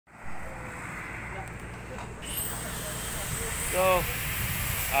So,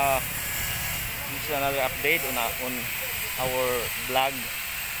 uh, this is another update on our blog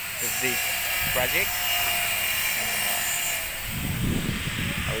of this project.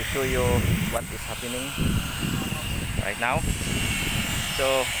 I will show you what is happening right now.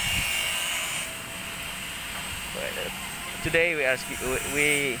 So, today we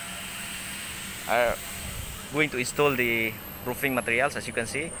are going to install the roofing materials. As you can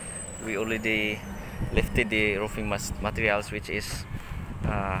see, we already lifted the roofing materials, which is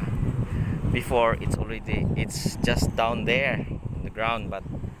before it's just down there on the ground, but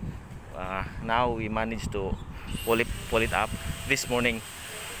now we managed to pull it up this morning.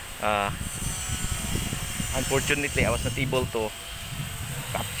 Unfortunately, I was not able to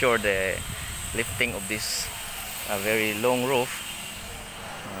capture the lifting of this very long roof.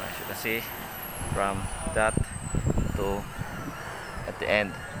 As you can see, from that to at the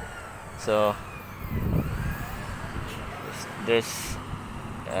end. So there's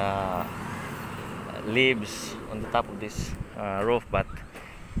leaves on the top of this roof, but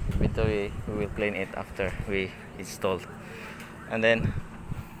eventually we will clean it after we install. And then,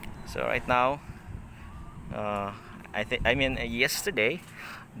 so right now, yesterday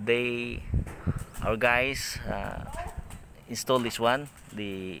our guys installed this one,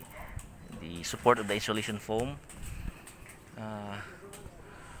 the support of the insulation foam.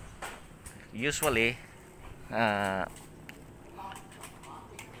 Usually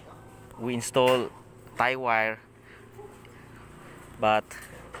we install tie wire, but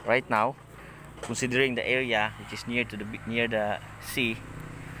right now, considering the area which is near the sea,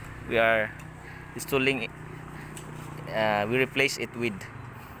 we are installing we replace it with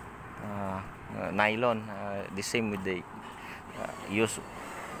nylon. The same with the we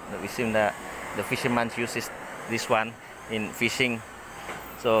seen the fisherman uses this one in fishing,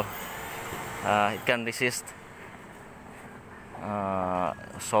 so it can resist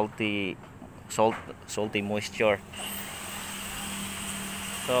salty moisture.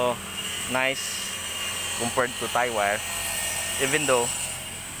 So nice compared to tie wire, even though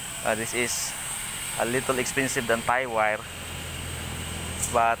this is a little expensive than tie wire,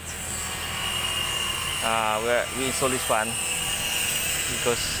 but we install this one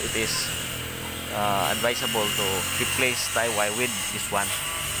because it is advisable to replace tie wire with this one.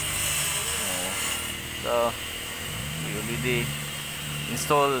 So we already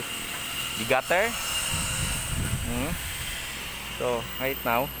install the gutter. So right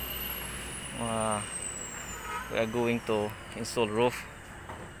now we are going to install roof.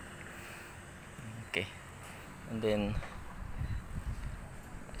 Okay, and then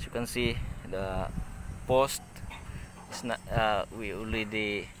as you can see, the post is not we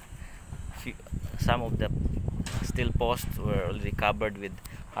already some of the steel posts were already covered with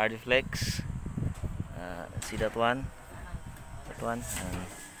Hardiflex. See that one, and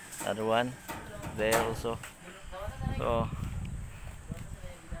another one there also. So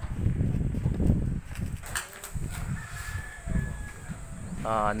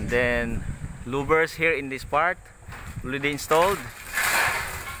and then louvers here in this part already installed.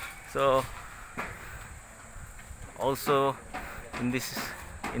 So also in this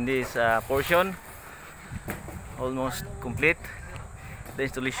portion, almost complete the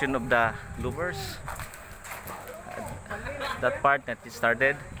installation of the louvers. That part that is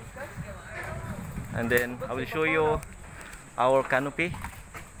started, and then I will show you our canopy.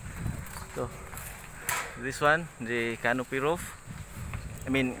 So this one, the canopy roof,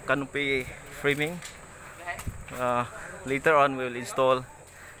 canopy framing. Later on we will install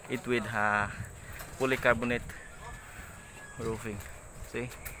it with polycarbonate roofing. See,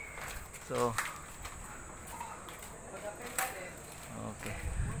 so okay,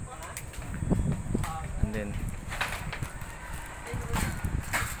 and then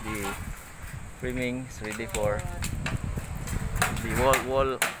the framing is ready for the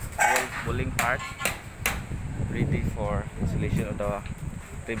wall walling part, ready for installation of the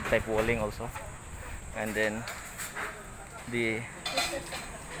rib type walling also. And then the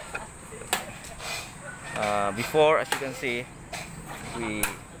before, as you can see, we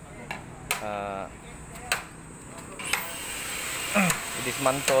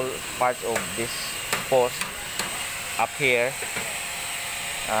dismantle parts of this post up here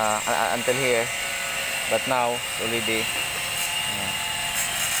until here, but now already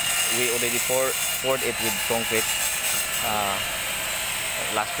we already poured it with concrete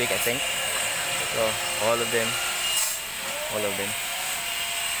last week, I think. So all of them.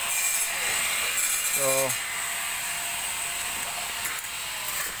 So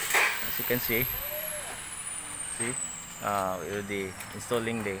as you can see, we already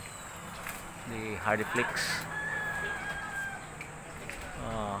installing the Hardiflex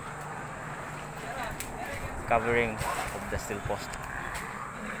covering of the steel post.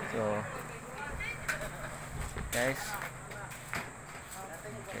 So guys,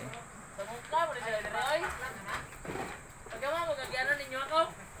 okay.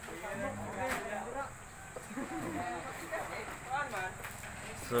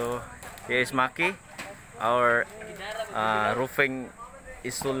 So here is Maki, our roofing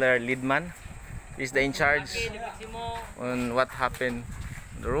installer lead man. He's the in charge on what happened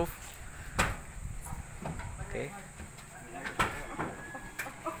on the roof. Okay.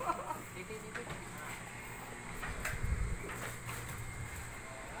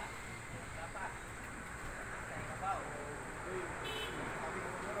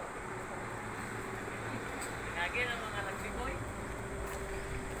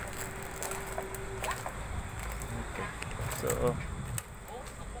 So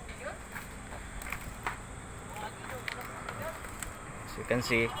as you can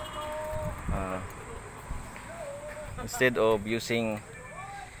see, instead of using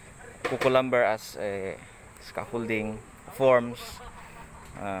coco lumber as a scaffolding forms,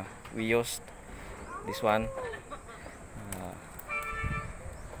 we used this one,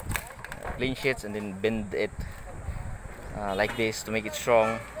 plain sheets, and then bend it like this to make it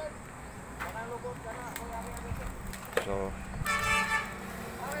strong. So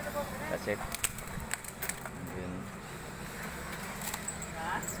that's it. And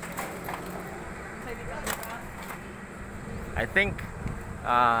I think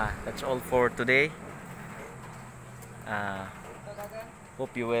that's all for today.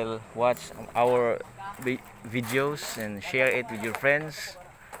 Hope you will watch our videos and share it with your friends,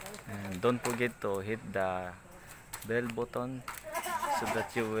 and don't forget to hit the bell button so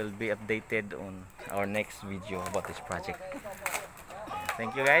that you will be updated on our next video about this project.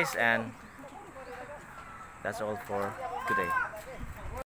 Thank you guys, and that's all for today.